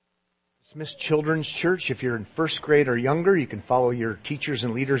Smith Children's Church. If you're in first grade or younger, you can follow your teachers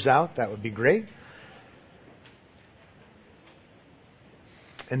and leaders out. That would be great.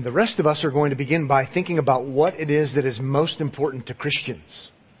 And the rest of us are going to begin by thinking about what it is that is most important to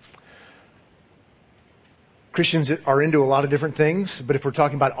Christians. Christians are into a lot of different things, but if we're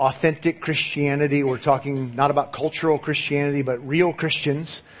talking about authentic Christianity, we're talking not about cultural Christianity, but real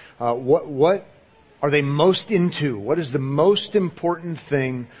Christians. What are they most into? What is the most important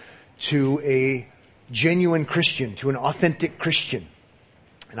thing to a genuine Christian, to an authentic Christian?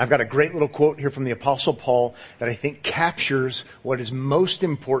 And I've got a great little quote here from the Apostle Paul that I think captures what is most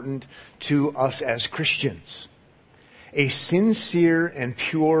important to us as Christians. A sincere and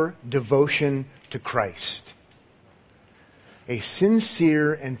pure devotion to Christ. A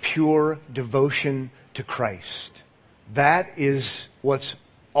sincere and pure devotion to Christ. That is what's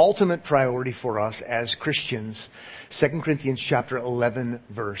ultimate priority for us as Christians. 2 Corinthians chapter 11,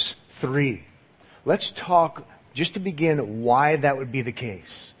 verse 3. Let's talk, just to begin, why that would be the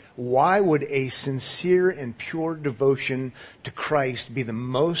case. Why would a sincere and pure devotion to Christ be the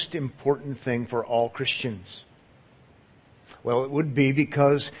most important thing for all Christians? Well, it would be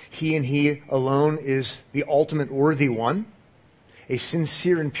because He and He alone is the ultimate worthy one. A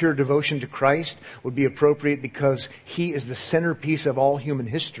sincere and pure devotion to Christ would be appropriate because He is the centerpiece of all human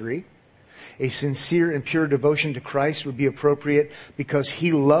history. A sincere and pure devotion to Christ would be appropriate because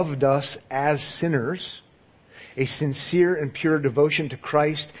He loved us as sinners. A sincere and pure devotion to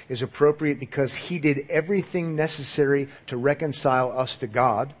Christ is appropriate because He did everything necessary to reconcile us to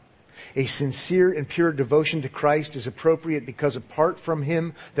God. A sincere and pure devotion to Christ is appropriate because apart from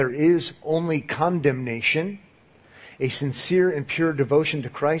Him, there is only condemnation. A sincere and pure devotion to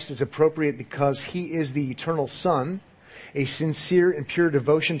Christ is appropriate because He is the eternal Son. A sincere and pure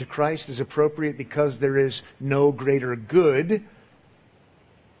devotion to Christ is appropriate because there is no greater good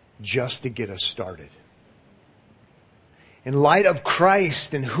just to get us started. In light of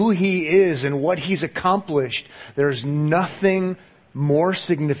Christ and who He is and what He's accomplished, there's nothing more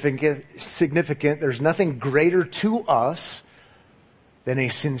significant. There's nothing greater to us than a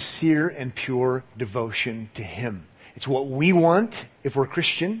sincere and pure devotion to Him. It's what we want if we're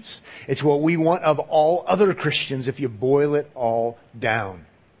Christians. It's what we want of all other Christians if you boil it all down.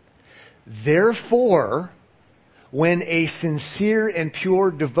 Therefore, when a sincere and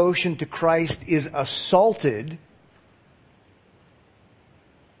pure devotion to Christ is assaulted,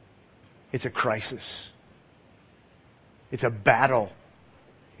 it's a crisis. It's a battle.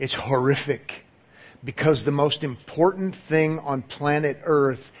 It's horrific. Because the most important thing on planet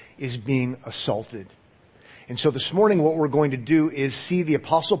Earth is being assaulted. And so this morning what we're going to do is see the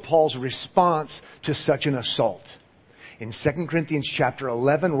Apostle Paul's response to such an assault. In 2 Corinthians chapter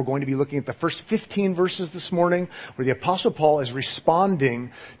 11, we're going to be looking at the first 15 verses this morning, where the Apostle Paul is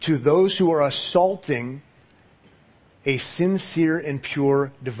responding to those who are assaulting a sincere and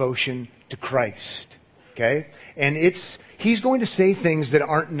pure devotion to Christ. Okay? And he's going to say things that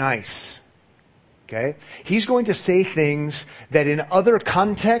aren't nice. Okay? He's going to say things that in other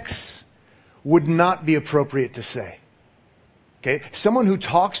contexts would not be appropriate to say. Okay? Someone who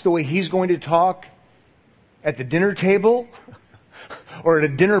talks the way he's going to talk at the dinner table or at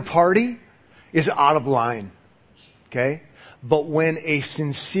a dinner party is out of line. Okay? But when a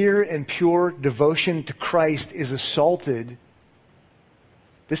sincere and pure devotion to Christ is assaulted,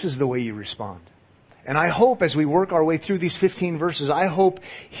 this is the way you respond. And I hope as we work our way through these 15 verses, I hope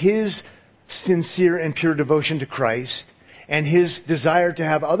his sincere and pure devotion to Christ and his desire to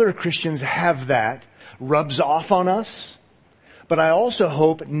have other Christians have that rubs off on us. But I also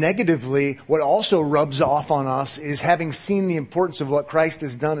hope negatively, what also rubs off on us is having seen the importance of what Christ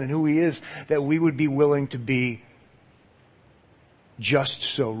has done and who He is, that we would be willing to be just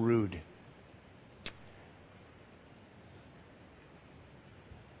so rude.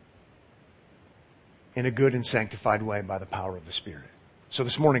 In a good and sanctified way by the power of the Spirit. So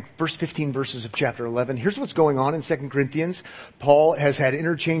this morning, first 15 verses of chapter 11, here's what's going on in 2 Corinthians. Paul has had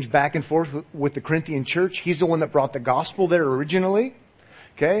interchange back and forth with the Corinthian church. He's the one that brought the gospel there originally.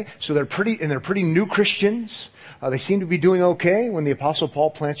 Okay? So they're pretty new Christians. They seem to be doing okay. When the Apostle Paul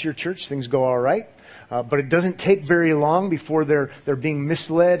plants your church, things go all right. But it doesn't take very long before they're being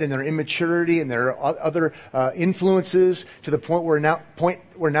misled in their immaturity and their other influences to the point where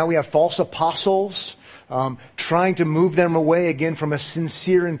now we have false apostles trying to move them away again from a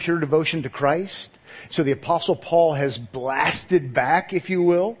sincere and pure devotion to Christ. So the Apostle Paul has blasted back, if you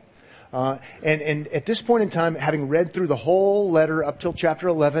will. And at this point in time, having read through the whole letter up till chapter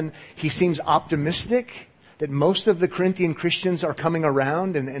 11, he seems optimistic that most of the Corinthian Christians are coming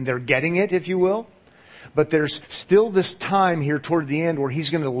around and they're getting it, if you will. But there's still this time here toward the end where he's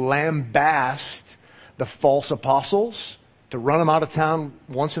going to lambast the false apostles to run them out of town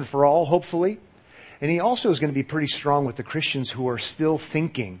once and for all, hopefully. And he also is going to be pretty strong with the Christians who are still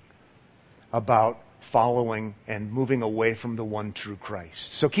thinking about following and moving away from the one true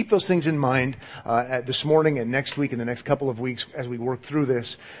Christ. So keep those things in mind this morning and next week and the next couple of weeks as we work through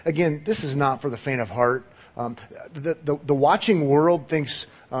this. Again, this is not for the faint of heart. The watching world thinks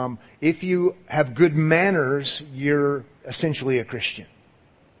if you have good manners, you're essentially a Christian.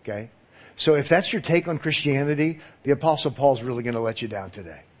 Okay? So if that's your take on Christianity, the Apostle Paul's really going to let you down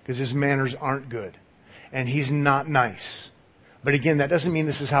today because his manners aren't good and he's not nice. But again, that doesn't mean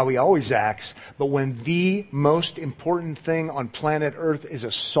this is how he always acts. But when the most important thing on planet Earth is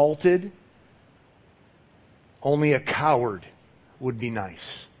assaulted, only a coward would be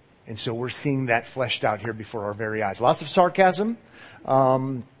nice. And so we're seeing that fleshed out here before our very eyes. Lots of sarcasm.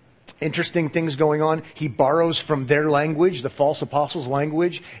 Interesting things going on. He borrows from their language, the false apostles'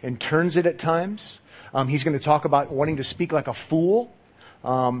 language, and turns it at times. He's going to talk about wanting to speak like a fool.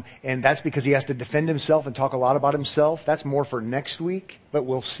 And that's because he has to defend himself and talk a lot about himself. That's more for next week, but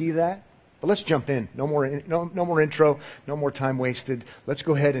we'll see that. But let's jump in. No more intro, no more time wasted. Let's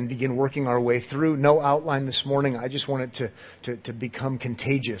go ahead and begin working our way through. No outline this morning. I just want it to become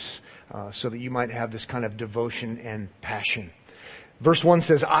contagious, so that you might have this kind of devotion and passion. Verse 1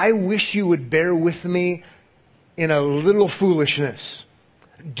 says, I wish you would bear with me in a little foolishness.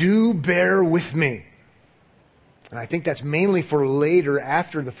 Do bear with me. And I think that's mainly for later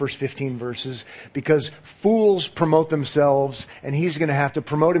after the first 15 verses, because fools promote themselves and he's going to have to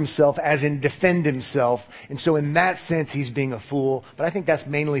promote himself as in defend himself. And so in that sense, he's being a fool. But I think that's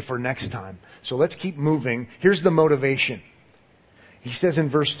mainly for next time. So let's keep moving. Here's the motivation. He says in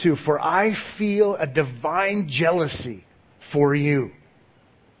verse 2, for I feel a divine jealousy for you,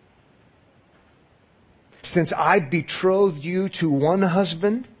 since I betrothed you to one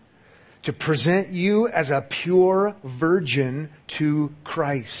husband, to present you as a pure virgin to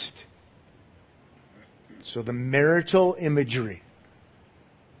Christ. So the marital imagery.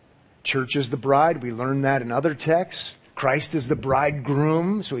 Church is the bride. We learn that in other texts. Christ is the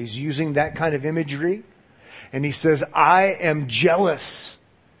bridegroom. So he's using that kind of imagery. And he says, I am jealous.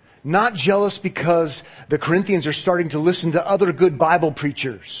 Not jealous because the Corinthians are starting to listen to other good Bible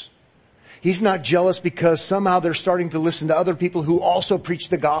preachers. He's not jealous because somehow they're starting to listen to other people who also preach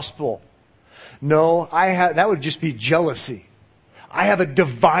the gospel. No, that would just be jealousy. I have a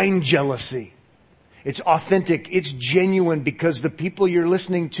divine jealousy. It's authentic. It's genuine because the people you're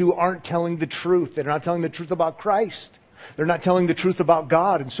listening to aren't telling the truth. They're not telling the truth about Christ. They're not telling the truth about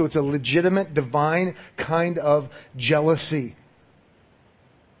God. And so it's a legitimate, divine kind of jealousy.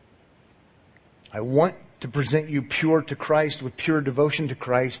 I want to present you pure to Christ with pure devotion to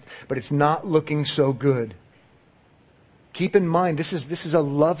Christ, but it's not looking so good. Keep in mind, this is a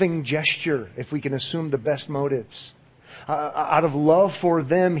loving gesture, if we can assume the best motives. Out of love for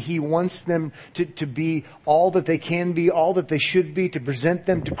them, he wants them to be all that they can be, all that they should be, to present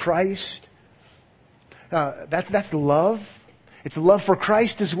them to Christ. That's love. It's love for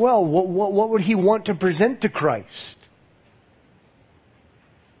Christ as well. What would he want to present to Christ?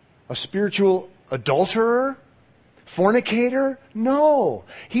 A spiritual adulterer? Fornicator? No.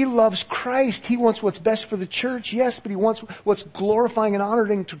 He loves Christ. He wants what's best for the church, yes, but he wants what's glorifying and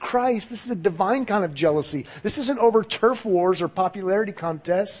honoring to Christ. This is a divine kind of jealousy. This isn't over turf wars or popularity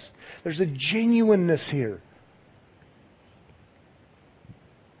contests. There's a genuineness here.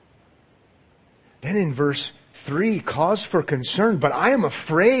 Then in verse 3, cause for concern, but I am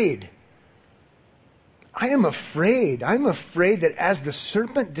afraid. I am afraid. I'm afraid that as the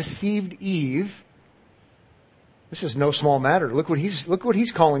serpent deceived Eve, this is no small matter. Look what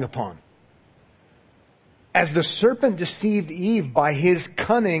he's calling upon. As the serpent deceived Eve by his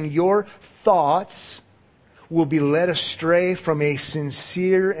cunning, your thoughts will be led astray from a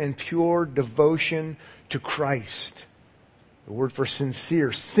sincere and pure devotion to Christ. The word for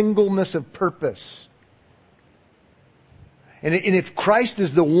sincere, singleness of purpose. And if Christ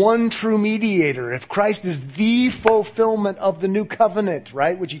is the one true mediator, if Christ is the fulfillment of the new covenant,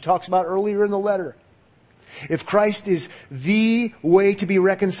 right, which he talks about earlier in the letter, if Christ is the way to be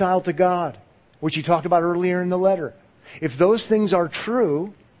reconciled to God, which he talked about earlier in the letter, if those things are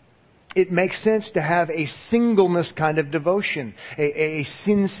true, it makes sense to have a singleness kind of devotion, a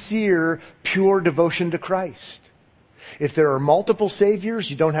sincere, pure devotion to Christ. If there are multiple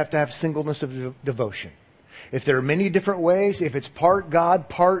saviors, you don't have to have singleness of devotion. If there are many different ways, if it's part God,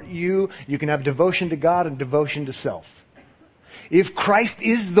 part you, you can have devotion to God and devotion to self. If Christ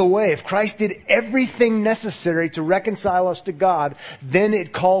is the way, if Christ did everything necessary to reconcile us to God, then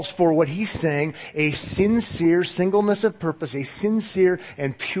it calls for what he's saying, a sincere singleness of purpose, a sincere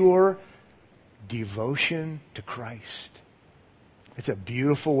and pure devotion to Christ. It's a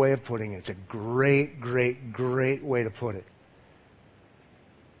beautiful way of putting it. It's a great, great, great way to put it.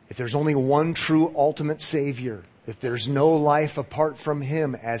 If there's only one true ultimate Savior, if there's no life apart from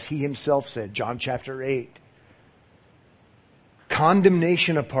him, as he himself said, John chapter 8,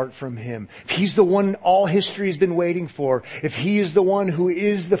 condemnation apart from him, if he's the one all history has been waiting for, if he is the one who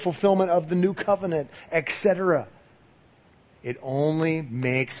is the fulfillment of the new covenant, etc., it only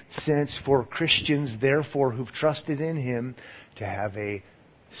makes sense for Christians, therefore, who've trusted in him, to have a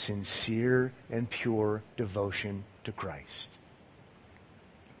sincere and pure devotion to Christ.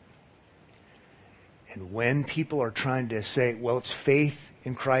 And when people are trying to say, well, it's faith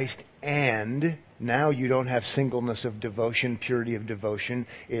in Christ and now you don't have singleness of devotion, purity of devotion,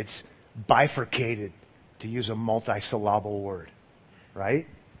 it's bifurcated, to use a multisyllable word, right?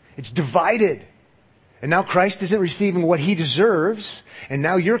 It's divided. And now Christ isn't receiving what he deserves, and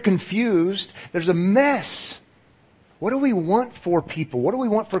now you're confused. There's a mess. What do we want for people? What do we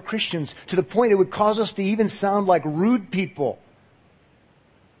want for Christians? To the point it would cause us to even sound like rude people.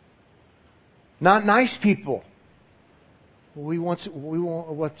 Not nice people. We want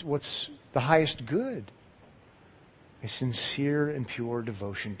what's the highest good? A sincere and pure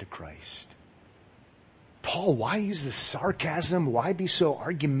devotion to Christ. Paul, why use this sarcasm? Why be so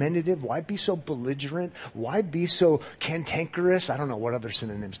argumentative? Why be so belligerent? Why be so cantankerous? I don't know what other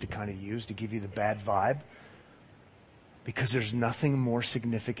synonyms to kind of use to give you the bad vibe. Because there's nothing more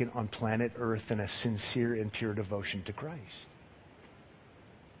significant on planet Earth than a sincere and pure devotion to Christ.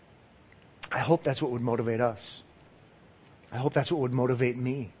 I hope that's what would motivate us. I hope that's what would motivate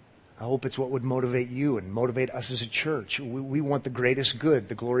me. I hope it's what would motivate you and motivate us as a church. We want the greatest good,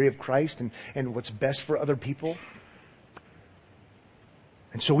 the glory of Christ and what's best for other people.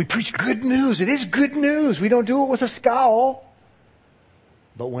 And so we preach good news. It is good news. We don't do it with a scowl.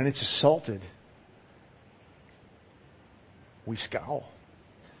 But when it's assaulted, we scowl.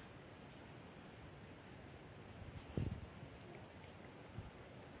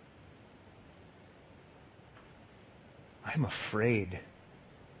 I'm afraid.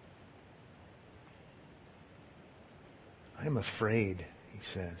 I'm afraid, he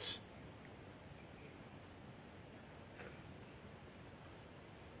says.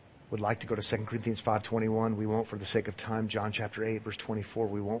 Would like to go to 2 Corinthians 5:21. We won't for the sake of time. John chapter 8, verse 24.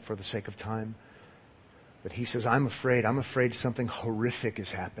 We won't for the sake of time. But he says, I'm afraid. I'm afraid something horrific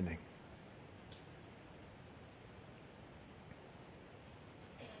is happening.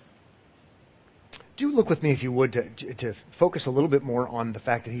 Do look with me, if you would, to focus a little bit more on the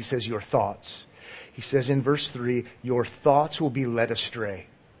fact that he says your thoughts. He says in verse 3, your thoughts will be led astray.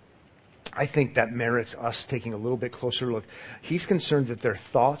 I think that merits us taking a little bit closer look. He's concerned that their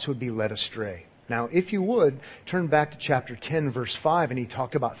thoughts would be led astray. Now, if you would, turn back to chapter 10, verse 5, and he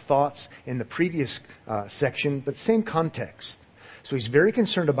talked about thoughts in the previous section, but same context. So he's very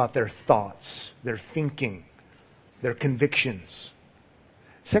concerned about their thoughts, their thinking, their convictions.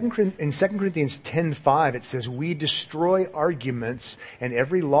 In 2 Corinthians 10:5, it says, we destroy arguments and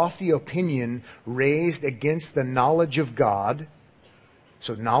every lofty opinion raised against the knowledge of God.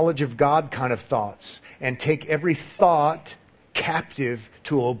 So knowledge of God kind of thoughts. And take every thought captive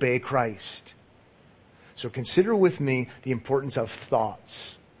to obey Christ. So consider with me the importance of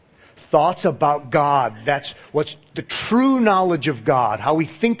thoughts. Thoughts about God. That's what's the true knowledge of God. How we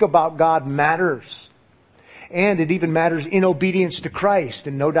think about God matters. And it even matters in obedience to Christ.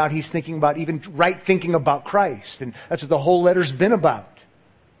 And no doubt he's thinking about even right thinking about Christ. And that's what the whole letter's been about.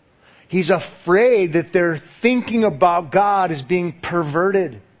 He's afraid that their thinking about God is being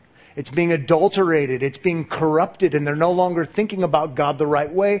perverted. It's being adulterated. It's being corrupted. And they're no longer thinking about God the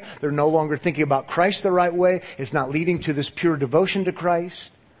right way. They're no longer thinking about Christ the right way. It's not leading to this pure devotion to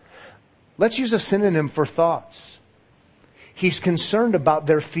Christ. Let's use a synonym for thoughts. He's concerned about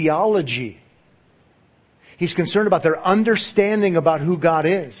their theology. He's concerned about their understanding about who God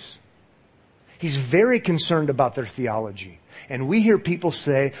is. He's very concerned about their theology. And we hear people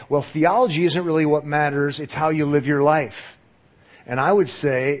say, well, theology isn't really what matters. It's how you live your life. And I would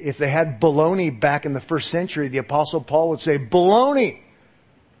say, if they had baloney back in the first century, the Apostle Paul would say, baloney.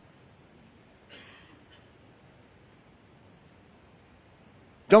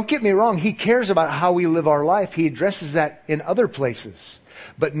 Don't get me wrong. He cares about how we live our life. He addresses that in other places.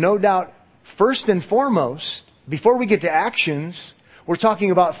 But no doubt, first and foremost, before we get to actions, we're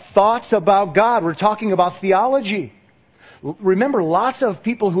talking about thoughts about God. We're talking about theology. Remember, lots of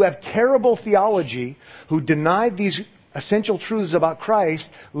people who have terrible theology, who deny these essential truths about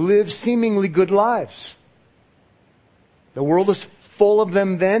Christ live seemingly good lives. The world is full of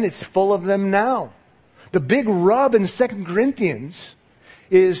them then, it's full of them now. The big rub in 2 Corinthians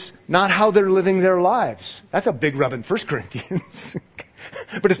is not how they're living their lives. That's a big rub in 1 Corinthians.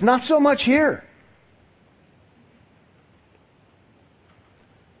 But it's not so much here.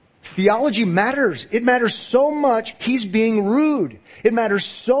 Theology matters. It matters so much he's being rude. It matters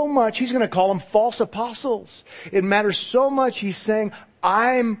so much he's going to call them false apostles. It matters so much he's saying,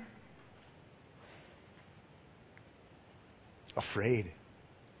 I'm afraid.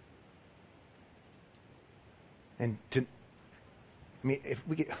 And if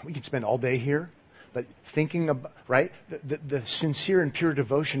we could spend all day here, but thinking about, right, the sincere and pure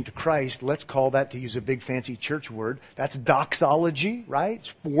devotion to Christ, let's call that, to use a big fancy church word, that's doxology, right?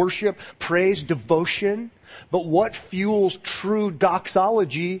 It's worship, praise, devotion. But what fuels true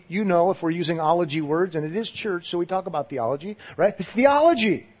doxology, you know, if we're using ology words, and it is church, so we talk about theology, right? It's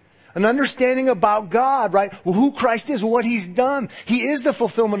theology. An understanding about God, right? Who Christ is, what He's done. He is the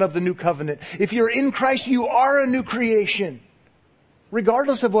fulfillment of the new covenant. If you're in Christ, you are a new creation.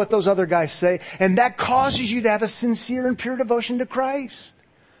 Regardless of what those other guys say. And that causes you to have a sincere and pure devotion to Christ.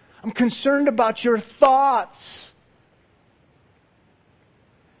 I'm concerned about your thoughts.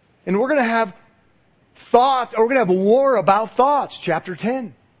 And we're going to have we're going to have a war about thoughts, chapter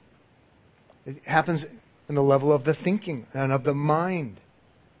 10. It happens in the level of the thinking and of the mind.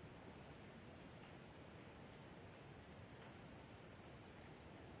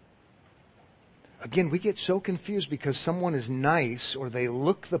 Again, we get so confused because someone is nice, or they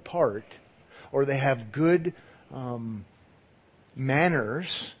look the part, or they have good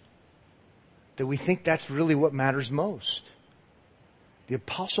manners, that we think that's really what matters most. The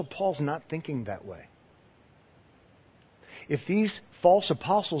Apostle Paul's not thinking that way. If these false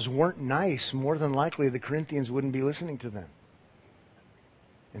apostles weren't nice, more than likely the Corinthians wouldn't be listening to them.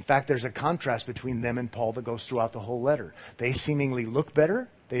 In fact, there's a contrast between them and Paul that goes throughout the whole letter. They seemingly look better.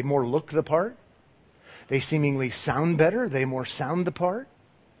 They more look the part. They seemingly sound better. They more sound the part.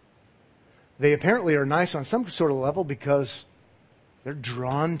 They apparently are nice on some sort of level because they're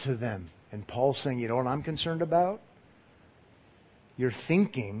drawn to them. And Paul's saying, you know what I'm concerned about? You're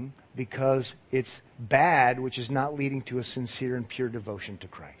thinking because it's bad, which is not leading to a sincere and pure devotion to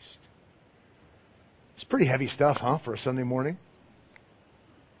Christ. It's pretty heavy stuff, huh, for a Sunday morning?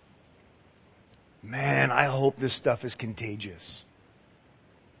 Man, I hope this stuff is contagious.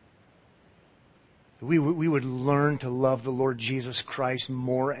 We would learn to love the Lord Jesus Christ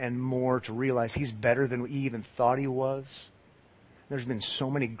more and more, to realize He's better than we even thought He was. There's been so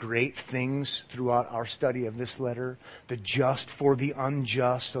many great things throughout our study of this letter. The just for the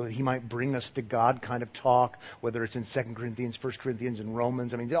unjust, so that He might bring us to God kind of talk, whether it's in 2 Corinthians, 1 Corinthians, and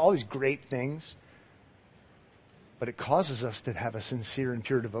Romans. I mean, all these great things. But it causes us to have a sincere and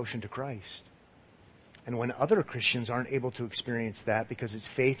pure devotion to Christ. And when other Christians aren't able to experience that because it's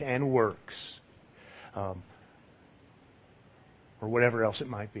faith and works, or whatever else it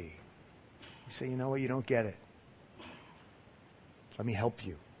might be, you say, you know what, you don't get it. Let me help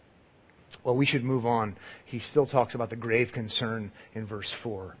you. Well, we should move on. He still talks about the grave concern in verse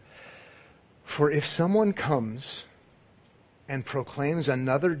 4. For if someone comes and proclaims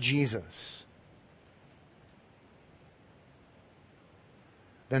another Jesus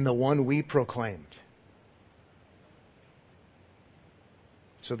than the one we proclaimed.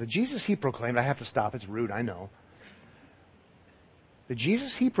 So the Jesus he proclaimed, I have to stop, it's rude, I know. The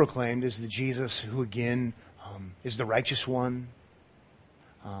Jesus he proclaimed is the Jesus who, again, is the righteous one,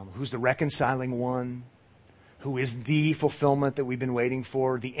 who's the reconciling one, who is the fulfillment that we've been waiting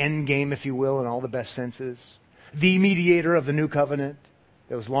for, the end game, if you will, in all the best senses, the mediator of the new covenant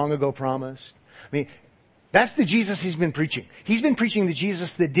that was long ago promised. I mean, that's the Jesus he's been preaching. He's been preaching the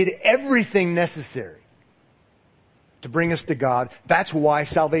Jesus that did everything necessary to bring us to God. That's why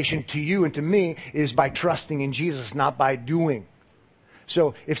salvation to you and to me is by trusting in Jesus, not by doing.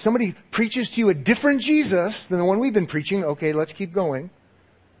 So if somebody preaches to you a different Jesus than the one we've been preaching, okay, let's keep going.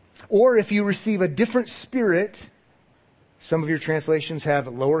 Or if you receive a different spirit, some of your translations have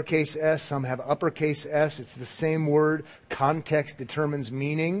lowercase s, some have uppercase s. It's the same word. Context determines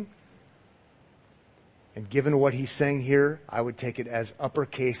meaning. And given what he's saying here, I would take it as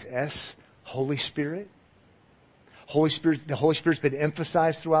uppercase S, Holy Spirit. The Holy Spirit's been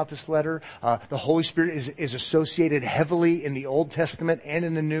emphasized throughout this letter. The Holy Spirit is associated heavily in the Old Testament and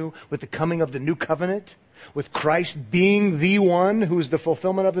in the New with the coming of the new covenant, with Christ being the one who is the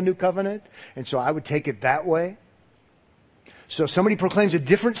fulfillment of the new covenant. And so I would take it that way. So if somebody proclaims a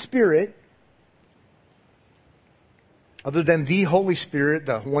different spirit, Other than the Holy Spirit,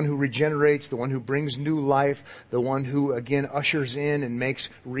 the one who regenerates, the one who brings new life, the one who again ushers in and makes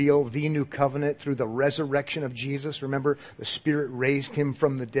real the new covenant through the resurrection of Jesus. Remember, the Spirit raised him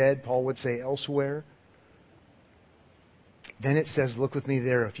from the dead, Paul would say elsewhere. Then it says, look with me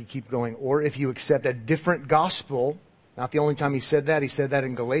there if you keep going, or if you accept a different gospel. Not the only time he said that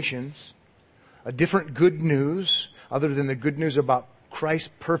in Galatians. A different good news, other than the good news about Christ's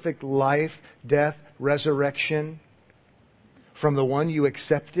perfect life, death, resurrection. From the one you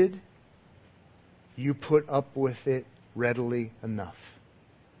accepted, you put up with it readily enough.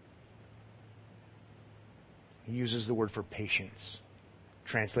 He uses the word for patience,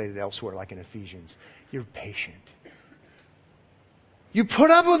 translated elsewhere like in Ephesians. You're patient. You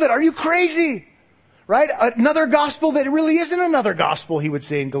put up with it. Are you crazy? Right? Another gospel that really isn't another gospel, he would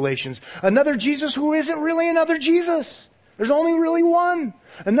say in Galatians. Another Jesus who isn't really another Jesus. There's only really one.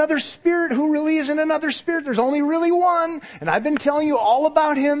 Another Spirit who really isn't another Spirit. There's only really one. And I've been telling you all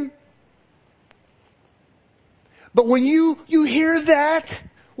about him. But when you hear that,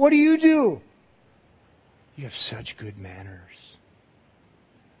 what do? You have such good manners.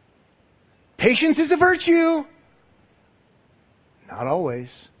 Patience is a virtue. Not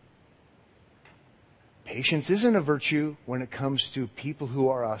always. Patience isn't a virtue when it comes to people who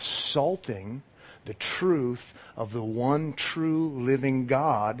are assaulting the truth of the one true living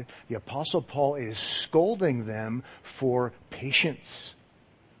God. The Apostle Paul is scolding them for patience.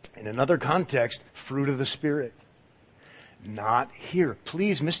 In another context, fruit of the Spirit. Not here.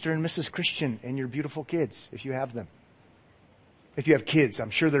 Please, Mr. and Mrs. Christian and your beautiful kids, if you have them. If you have kids,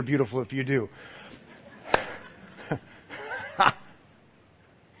 I'm sure they're beautiful if you do.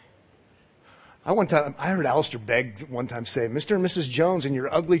 I heard Alistair Begg one time say, Mr. and Mrs. Jones and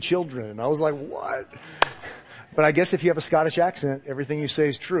your ugly children. And I was like, what? But I guess if you have a Scottish accent, everything you say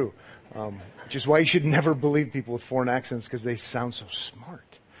is true. Which is why you should never believe people with foreign accents because they sound so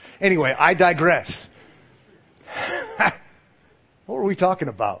smart. Anyway, I digress. What were we talking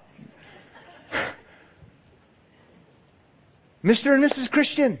about? Mr. and Mrs.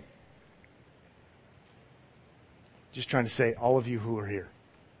 Christian. Just trying to say, all of you who are here.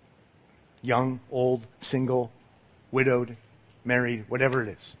 Young, old, single, widowed, married, whatever it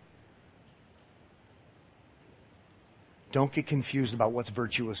is. Don't get confused about what's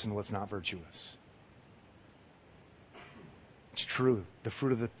virtuous and what's not virtuous. It's true. The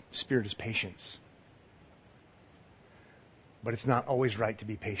fruit of the Spirit is patience. But it's not always right to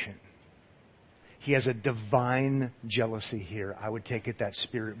be patient. He has a divine jealousy here. I would take it that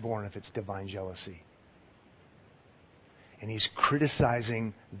Spirit-born if it's divine jealousy. And he's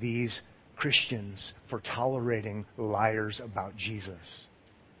criticizing these Christians for tolerating liars about Jesus.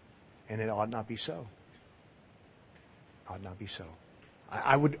 And it ought not be so. Ought not be so.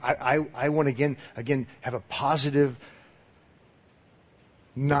 I want to again have a positive,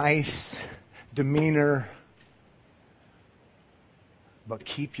 nice demeanor, but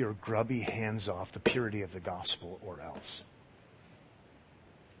keep your grubby hands off the purity of the gospel or else.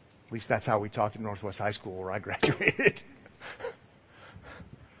 At least that's how we talked at Northwest High School where I graduated.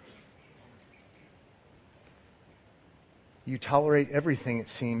 You tolerate everything, it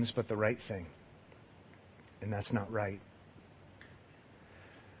seems, but the right thing. And that's not right.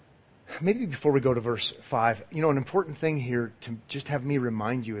 Maybe before we go to verse 5, an important thing here to just have me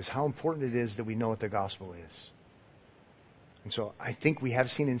remind you is how important it is that we know what the gospel is. And so I think we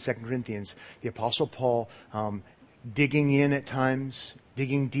have seen in 2 Corinthians the Apostle Paul digging in at times,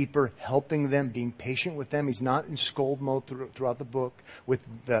 digging deeper, helping them, being patient with them. He's not in scold mode throughout the book with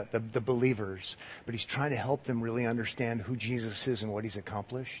the believers, but he's trying to help them really understand who Jesus is and what he's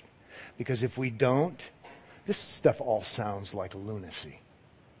accomplished. Because if we don't, this stuff all sounds like lunacy.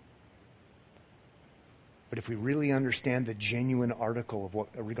 But if we really understand the genuine article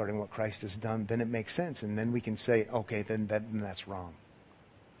of regarding what Christ has done, then it makes sense. And then we can say, okay, then that's wrong.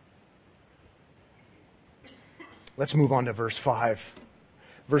 Let's move on to verse 5.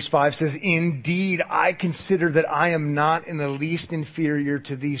 Verse 5 says, "Indeed, I consider that I am not in the least inferior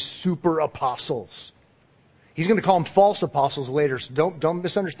to these super apostles." He's going to call them false apostles later, so don't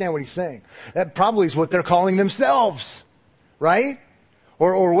misunderstand what he's saying. That probably is what they're calling themselves, right?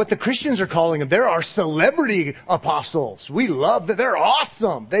 Or what the Christians are calling them. There are celebrity apostles. We love that. They're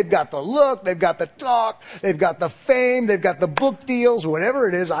awesome. They've got the look, they've got the talk, they've got the fame, they've got the book deals, whatever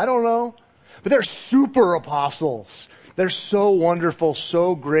it is, I don't know. But they're super apostles. They're so wonderful,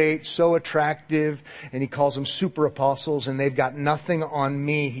 so great, so attractive. And he calls them super apostles, and they've got nothing on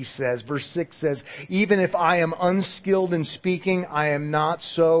me, he says. Verse 6 says, "Even if I am unskilled in speaking, I am not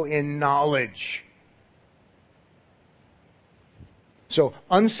so in knowledge." So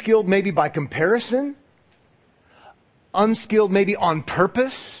unskilled maybe by comparison, unskilled maybe on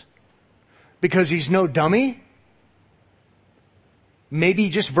purpose because he's no dummy. Maybe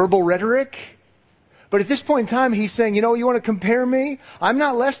just verbal rhetoric. But at this point in time, he's saying, you want to compare me? I'm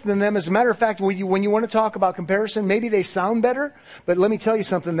not less than them. As a matter of fact, when you want to talk about comparison, maybe they sound better. But let me tell you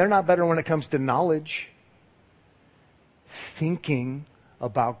something, they're not better when it comes to knowledge. Thinking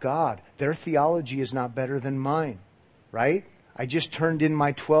about God. Their theology is not better than mine. Right? I just turned in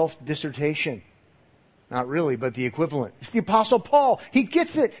my 12th dissertation. Not really, but the equivalent. It's the Apostle Paul. He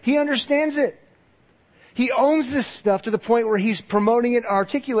gets it. He understands it. He owns this stuff to the point where he's promoting it,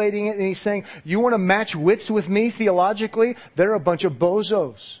 articulating it, and he's saying, you want to match wits with me theologically? They're a bunch of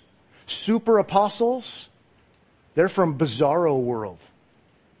bozos. Super apostles. They're from bizarro world.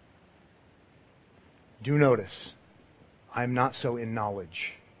 Do notice, I'm not so in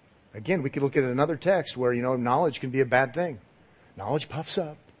knowledge. Again, we could look at another text where, knowledge can be a bad thing. Knowledge puffs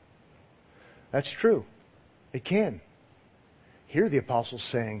up. That's true. It can. Here the apostle's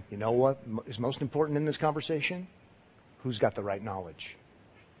saying, you know what is most important in this conversation? Who's got the right knowledge?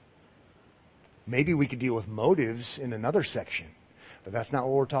 Maybe we could deal with motives in another section, but that's not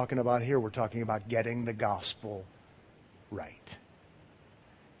what we're talking about here. We're talking about getting the gospel right.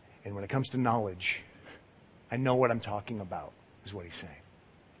 And when it comes to knowledge, I know what I'm talking about, is what he's saying.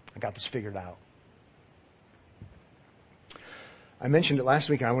 I got this figured out. I mentioned it last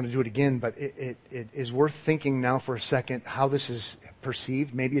week and I want to do it again, but it is worth thinking now for a second how this is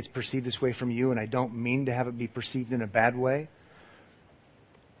perceived. Maybe it's perceived this way from you, and I don't mean to have it be perceived in a bad way.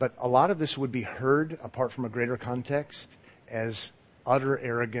 But a lot of this would be heard, apart from a greater context, as utter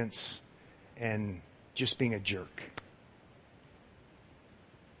arrogance and just being a jerk.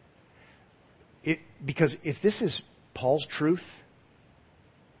 Because if this is Paul's truth,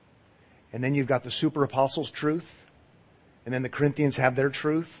 and then you've got the super apostles' truth, and then the Corinthians have their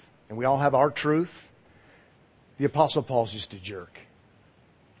truth, and we all have our truth, the Apostle Paul's just a jerk.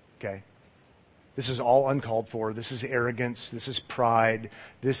 Okay? This is all uncalled for. This is arrogance. This is pride.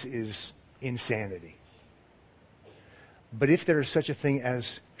 This is insanity. But if there is such a thing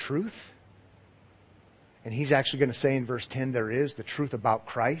as truth, and he's actually going to say in verse 10 there is the truth about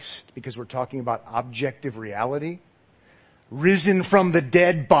Christ, because we're talking about objective reality, risen from the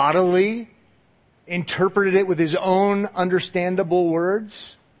dead bodily, interpreted it with his own understandable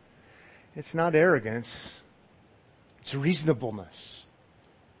words. It's not arrogance. It's reasonableness.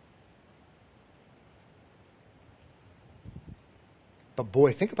 But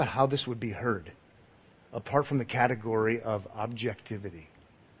boy, think about how this would be heard, apart from the category of objectivity.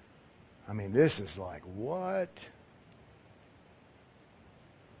 I mean, this is like, what?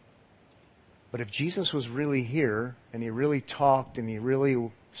 But if Jesus was really here, and he really talked, and he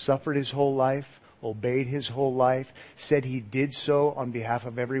really suffered his whole life, obeyed his whole life, said he did so on behalf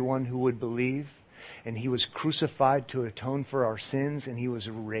of everyone who would believe, and he was crucified to atone for our sins, and he was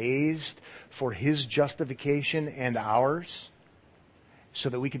raised for his justification and ours, so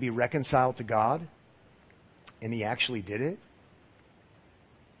that we could be reconciled to God, and he actually did it,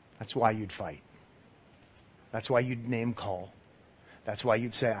 that's why you'd fight. That's why you'd name call. That's why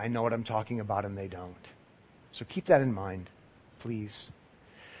you'd say, I know what I'm talking about, and they don't. So keep that in mind, please.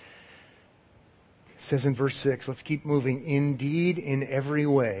 It says in verse 6, let's keep moving. Indeed, in every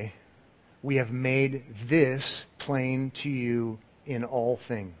way, we have made this plain to you in all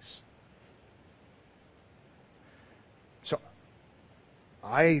things. So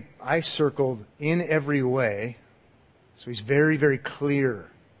I circled in every way. So he's very, very clear.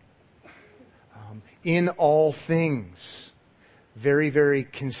 In all things. Very, very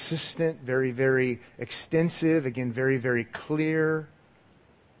consistent, very, very extensive, again, very, very clear.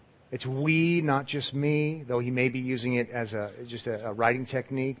 It's we, not just me, though he may be using it as just a writing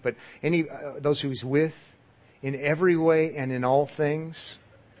technique. But those who he's with, in every way and in all things,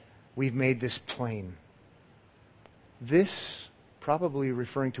 we've made this plain. This probably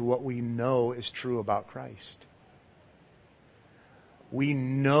referring to what we know is true about Christ. We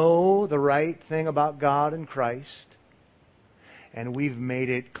know the right thing about God and Christ, and we've made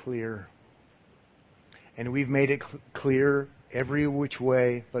it clear. And we've made it clear every which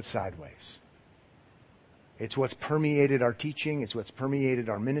way but sideways. It's what's permeated our teaching. It's what's permeated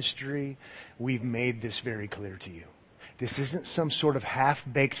our ministry. We've made this very clear to you. This isn't some sort of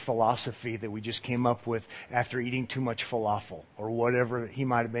half-baked philosophy that we just came up with after eating too much falafel or whatever he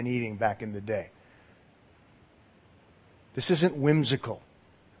might have been eating back in the day. This isn't whimsical.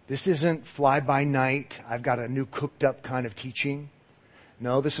 This isn't fly-by-night, I've got a new cooked-up kind of teaching.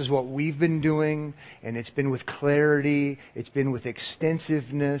 No, this is what we've been doing, and it's been with clarity, it's been with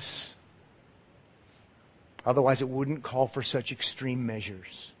extensiveness. Otherwise, it wouldn't call for such extreme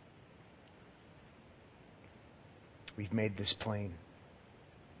measures. We've made this plain.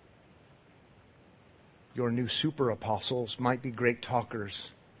 Your new super apostles might be great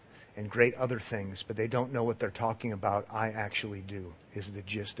talkers and great other things, but they don't know what they're talking about. I actually do, is the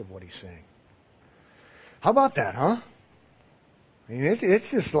gist of what he's saying. How about that, huh? I mean,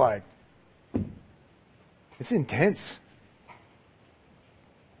 it's just like, it's intense.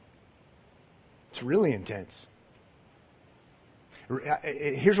 It's really intense.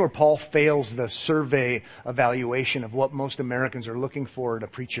 Here's where Paul fails the survey evaluation of what most Americans are looking for in a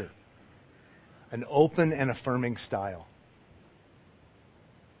preacher. An open and affirming style.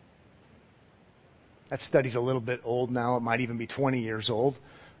 That study's a little bit old now. It might even be 20 years old.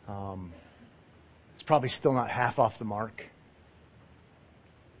 It's probably still not half off the mark.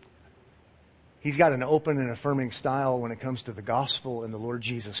 He's got an open and affirming style when it comes to the gospel and the Lord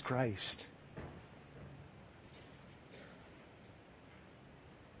Jesus Christ.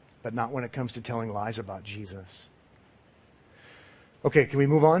 But not when it comes to telling lies about Jesus. Okay, can we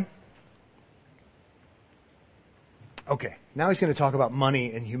move on? Okay, now he's going to talk about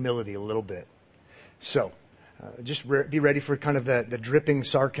money and humility a little bit. So, just be ready for kind of the dripping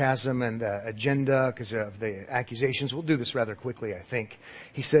sarcasm and the agenda because of the accusations. We'll do this rather quickly, I think.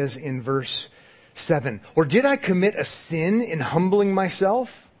 He says in verse 7, "Or did I commit a sin in humbling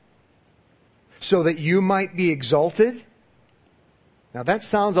myself so that you might be exalted?" Now that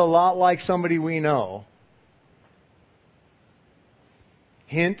sounds a lot like somebody we know.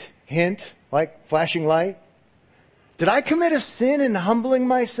 Hint, hint, like flashing light. Did I commit a sin in humbling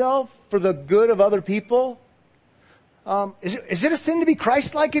myself for the good of other people? Is it a sin to be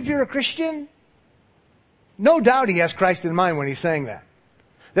Christ-like if you're a Christian? No doubt he has Christ in mind when he's saying that.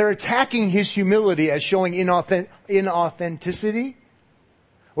 They're attacking his humility as showing inauthenticity.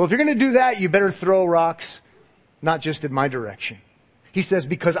 Well, if you're going to do that, you better throw rocks, not just in my direction. He says,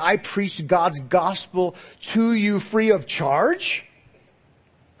 because I preached God's gospel to you free of charge?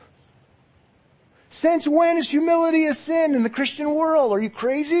 Since when is humility a sin in the Christian world? Are you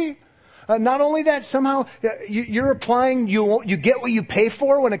crazy? Not only that, somehow you're applying, you get what you pay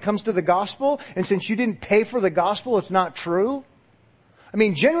for when it comes to the gospel. And since you didn't pay for the gospel, it's not true. I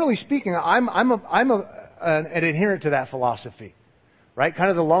mean, generally speaking, I'm an adherent to that philosophy. Right? Kind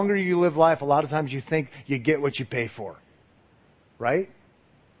of the longer you live life, a lot of times you think you get what you pay for. Right?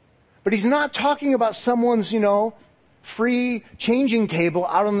 But he's not talking about someone's, free changing table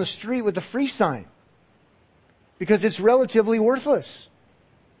out on the street with the free sign. Because it's relatively worthless.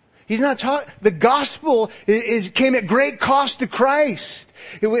 He's not talking, the gospel came at great cost to Christ.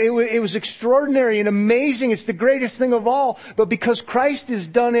 It was extraordinary and amazing. It's the greatest thing of all. But because Christ has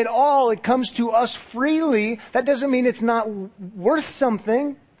done it all, it comes to us freely. That doesn't mean it's not worth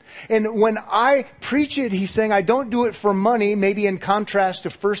something. And when I preach it, he's saying I don't do it for money, maybe in contrast to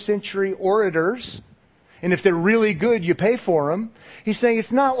first century orators. And if they're really good, you pay for them. He's saying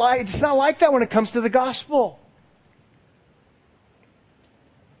it's not like that when it comes to the gospel.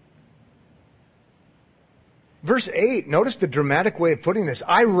 Verse 8, notice the dramatic way of putting this.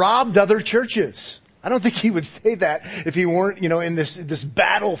 I robbed other churches. I don't think he would say that if he weren't, in this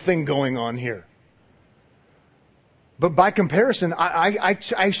battle thing going on here. But by comparison,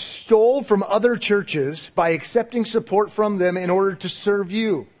 I stole from other churches by accepting support from them in order to serve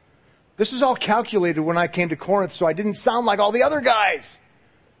you. This was all calculated when I came to Corinth, so I didn't sound like all the other guys.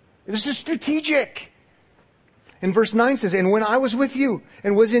 This is strategic. And verse 9 says, and when I was with you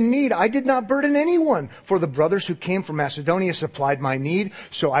and was in need, I did not burden anyone. For the brothers who came from Macedonia supplied my need.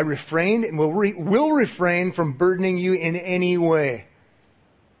 So I refrained and will refrain from burdening you in any way.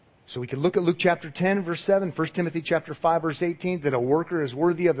 So we can look at Luke chapter 10, verse 7, 1 Timothy chapter 5, verse 18, that a worker is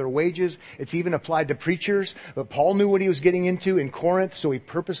worthy of their wages. It's even applied to preachers. But Paul knew what he was getting into in Corinth, so he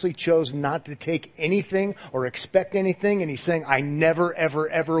purposely chose not to take anything or expect anything. And he's saying, I never, ever,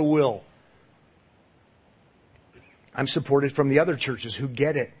 ever will. I'm supported from the other churches who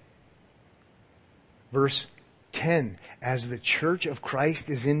get it. Verse 10, as the church of Christ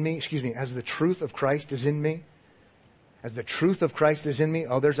is in me, as the truth of Christ is in me, as the truth of Christ is in me.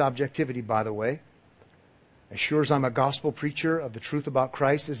 Oh, there's objectivity, by the way. As sure as I'm a gospel preacher of the truth about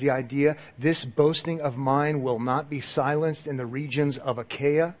Christ is the idea, this boasting of mine will not be silenced in the regions of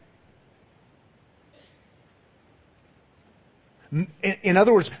Achaia. In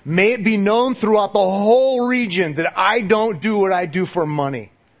other words, may it be known throughout the whole region that I don't do what I do for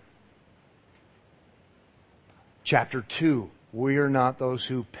money. Chapter 2, we are not those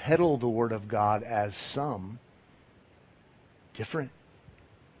who peddle the word of God as some. Different.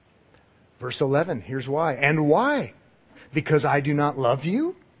 Verse 11, here's why. And why? Because I do not love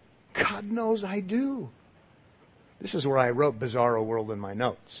you? God knows I do. This is where I wrote Bizarro World in my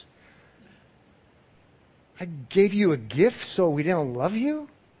notes. I gave you a gift so we don't love you?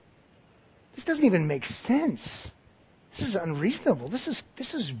 This doesn't even make sense. This is unreasonable. This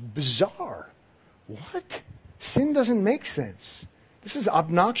is bizarre. What? Sin doesn't make sense. This is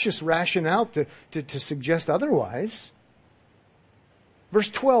obnoxious rationale to suggest otherwise.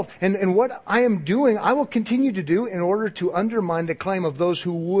 Verse 12, and what I am doing, I will continue to do in order to undermine the claim of those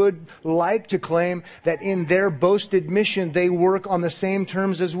who would like to claim that in their boasted mission they work on the same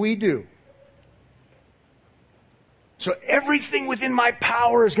terms as we do. So everything within my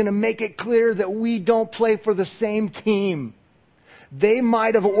power is going to make it clear that we don't play for the same team. They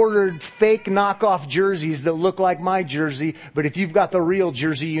might have ordered fake knockoff jerseys that look like my jersey, but if you've got the real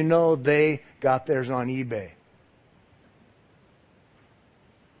jersey, you know they got theirs on eBay.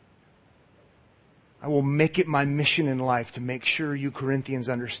 I will make it my mission in life to make sure you Corinthians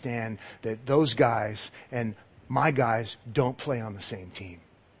understand that those guys and my guys don't play on the same team.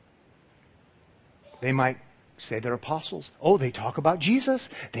 They might say they're apostles. Oh, they talk about Jesus.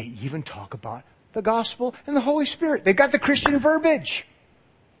 They even talk about the gospel and the Holy Spirit. They've got the Christian verbiage.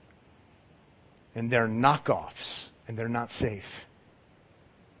 And they're knockoffs, and they're not safe.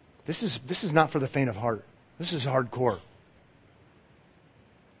 This is not for the faint of heart. This is hardcore.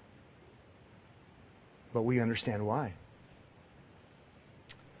 But we understand why.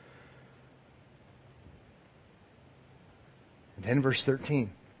 And then verse 13.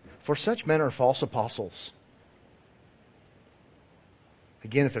 For such men are false apostles.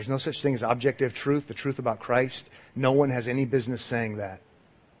 Again, if there's no such thing as objective truth, the truth about Christ, no one has any business saying that.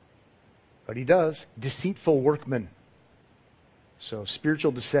 But he does. Deceitful workmen. So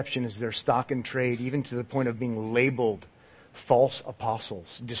spiritual deception is their stock in trade, even to the point of being labeled false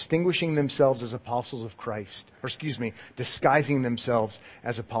apostles, distinguishing themselves as apostles of Christ. Disguising themselves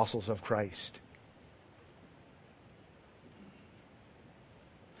as apostles of Christ.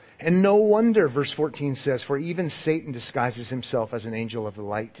 And no wonder, verse 14 says, for even Satan disguises himself as an angel of the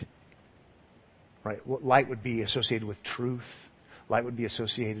light. Right? Light would be associated with truth. Light would be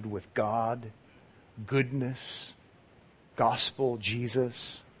associated with God, goodness, gospel,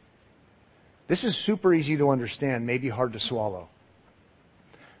 Jesus. This is super easy to understand, maybe hard to swallow.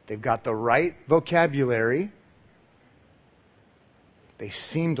 They've got the right vocabulary. They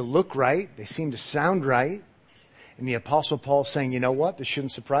seem to look right. They seem to sound right. And the Apostle Paul is saying, you know what? This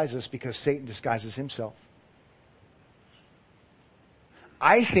shouldn't surprise us because Satan disguises himself.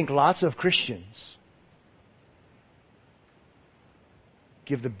 I think lots of Christians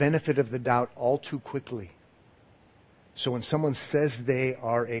give the benefit of the doubt all too quickly. So when someone says they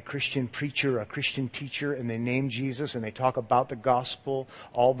are a Christian preacher, a Christian teacher, and they name Jesus and they talk about the gospel,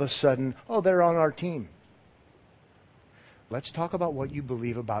 all of a sudden, oh, they're on our team. Let's talk about what you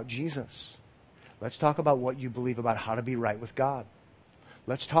believe about Jesus. Let's talk about what you believe about how to be right with God.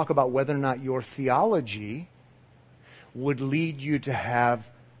 Let's talk about whether or not your theology would lead you to have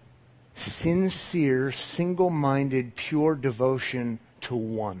sincere, single-minded, pure devotion to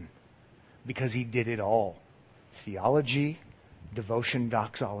one. Because he did it all. Theology, devotion,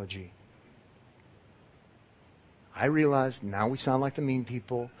 doxology. I realized now we sound like the mean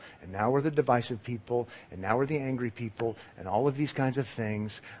people, and now we're the divisive people, and now we're the angry people, and all of these kinds of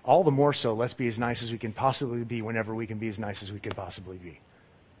things. All the more so, let's be as nice as we can possibly be whenever we can be as nice as we can possibly be.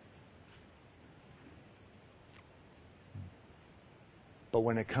 But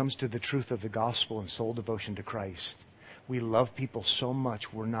when it comes to the truth of the gospel and soul devotion to Christ, we love people so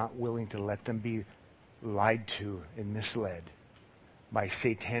much we're not willing to let them be lied to and misled by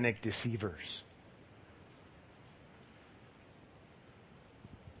satanic deceivers.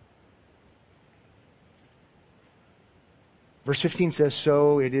 Verse 15 says,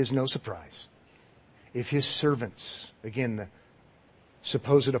 so it is no surprise if his servants, again, the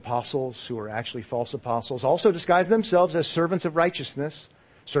supposed apostles who are actually false apostles, also disguise themselves as servants of righteousness,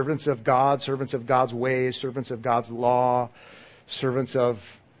 servants of God, servants of God's ways, servants of God's law, servants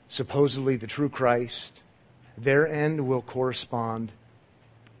of supposedly the true Christ. Their end will correspond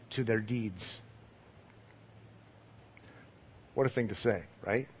to their deeds. What a thing to say,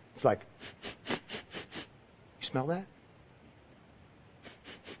 right? It's like, you smell that?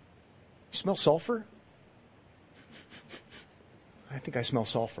 You smell sulfur? I think I smell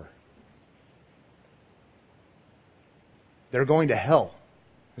sulfur. They're going to hell,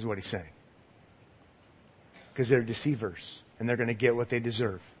 is what he's saying. Because they're deceivers, and they're going to get what they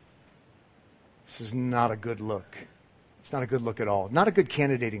deserve. This is not a good look. It's not a good look at all. Not a good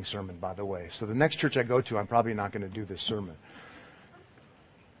candidating sermon, by the way. So the next church I go to, I'm probably not going to do this sermon.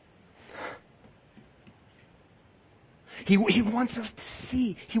 He wants us to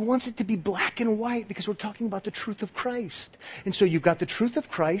see. He wants it to be black and white because we're talking about the truth of Christ. And so you've got the truth of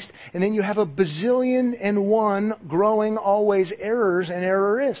Christ, and then you have a bazillion and one growing always errors and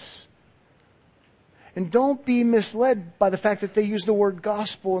errorists. And don't be misled by the fact that they use the word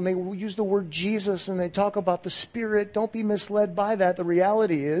gospel and they use the word Jesus and they talk about the Spirit. Don't be misled by that. The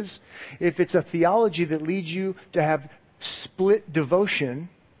reality is, if it's a theology that leads you to have split devotion,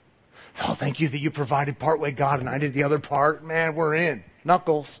 oh, thank you that you provided partway God and I did the other part. Man, we're in.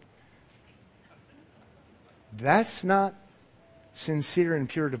 Knuckles. That's not sincere and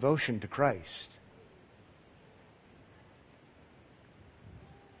pure devotion to Christ.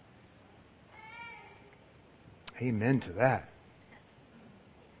 Amen to that.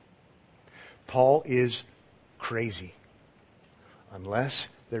 Paul is crazy unless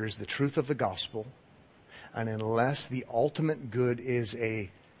there is the truth of the gospel and unless the ultimate good is a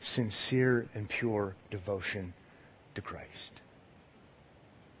sincere and pure devotion to Christ.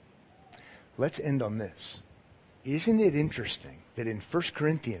 Let's end on this. Isn't it interesting that in 1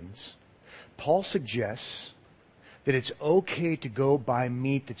 Corinthians, Paul suggests that it's okay to go buy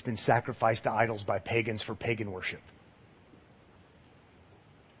meat that's been sacrificed to idols by pagans for pagan worship,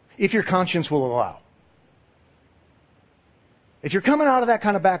 if your conscience will allow. If you're coming out of that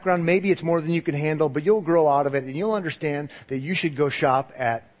kind of background, maybe it's more than you can handle, but you'll grow out of it and you'll understand that you should go shop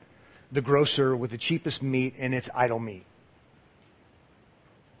at the grocer with the cheapest meat and it's idol meat.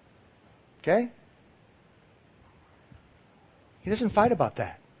 Okay? He doesn't fight about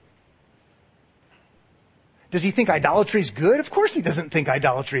that. Does he think idolatry is good? Of course he doesn't think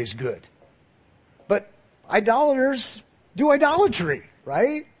idolatry is good. But idolaters do idolatry,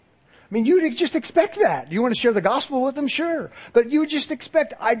 right? I mean, you'd just expect that. You want to share the gospel with them? Sure. But you would just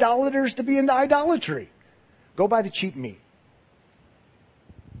expect idolaters to be into idolatry. Go buy the cheap meat.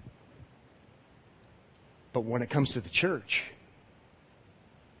 But when it comes to the church,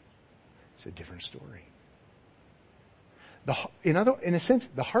 it's a different story. In a sense,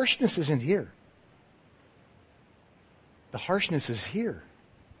 the harshness isn't here. The harshness is here.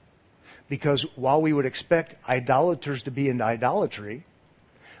 Because while we would expect idolaters to be in idolatry,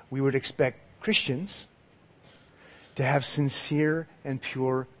 we would expect Christians to have sincere and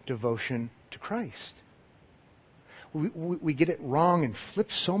pure devotion to Christ. We get it wrong and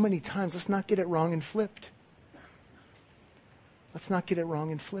flipped so many times. Let's not get it wrong and flipped. Let's not get it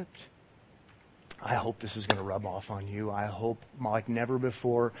wrong and flipped. I hope this is going to rub off on you. I hope, like never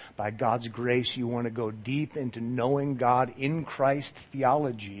before, by God's grace, you want to go deep into knowing God in Christ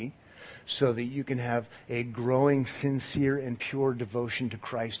theology so that you can have a growing, sincere, and pure devotion to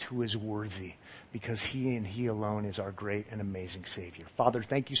Christ who is worthy, because He and He alone is our great and amazing Savior. Father,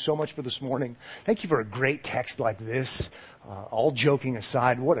 thank you so much for this morning. Thank you for a great text like this. All joking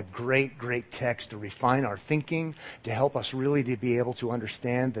aside, what a great, great text to refine our thinking, to help us really to be able to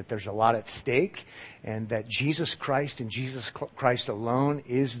understand that there's a lot at stake and that Jesus Christ and Jesus Christ alone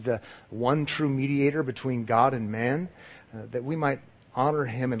is the one true mediator between God and man, that we might honor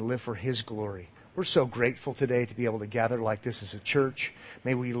Him and live for His glory. We're so grateful today to be able to gather like this as a church.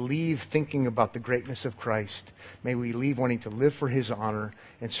 May we leave thinking about the greatness of Christ. May we leave wanting to live for His honor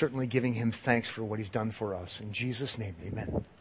and certainly giving Him thanks for what He's done for us. In Jesus' name, amen.